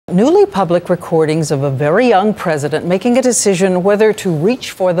Newly public recordings of a very young president making a decision whether to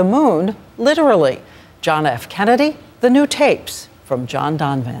reach for the moon, literally. John F. Kennedy, the new tapes from John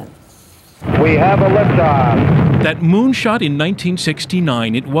Donvan. We have a liftoff. That moonshot in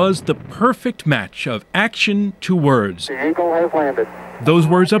 1969, it was the perfect match of action to words. The Eagle has landed. Those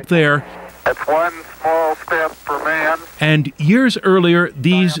words up there. That's one small step for man. And years earlier,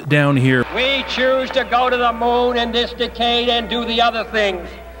 these down here. We choose to go to the moon in this decade and do the other things,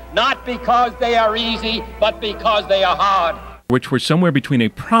 not because they are easy, but because they are hard. Which were somewhere between a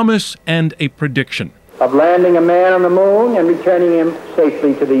promise and a prediction. Of landing a man on the moon and returning him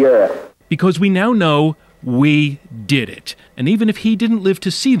safely to the earth. Because we now know we did it. And even if he didn't live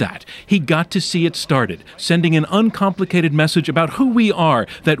to see that, he got to see it started, sending an uncomplicated message about who we are,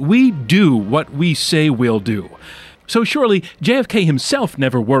 that we do what we say we'll do. So surely JFK himself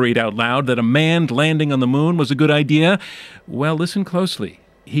never worried out loud that a manned landing on the moon was a good idea. Well, listen closely.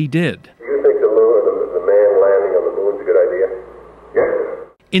 He did. Do you think the man landing on the moon is a good idea? Yes.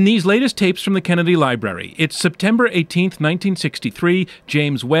 In these latest tapes from the Kennedy Library, it's September 18th, 1963.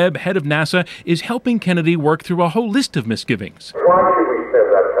 James Webb, head of NASA, is helping Kennedy work through a whole list of misgivings. Why should we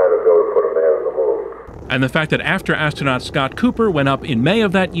spend that kind of dough to put a man on the moon? And the fact that after astronaut Scott Cooper went up in May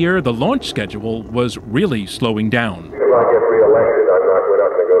of that year, the launch schedule was really slowing down. If I get reelected, we're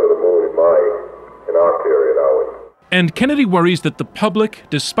not going to go to the moon in our period, are we? And Kennedy worries that the public,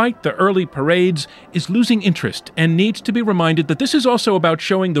 despite the early parades, is losing interest and needs to be reminded that this is also about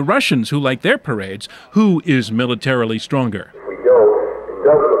showing the Russians who like their parades who is militarily stronger. If we go, it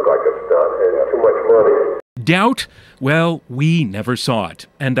does look like a stunt and too much money. Doubt? Well, we never saw it.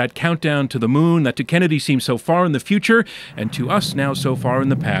 And that countdown to the moon that to Kennedy seems so far in the future and to us now so far in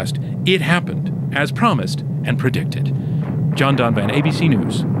the past, it happened as promised and predicted. John Donvan, ABC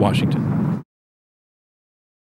News, Washington.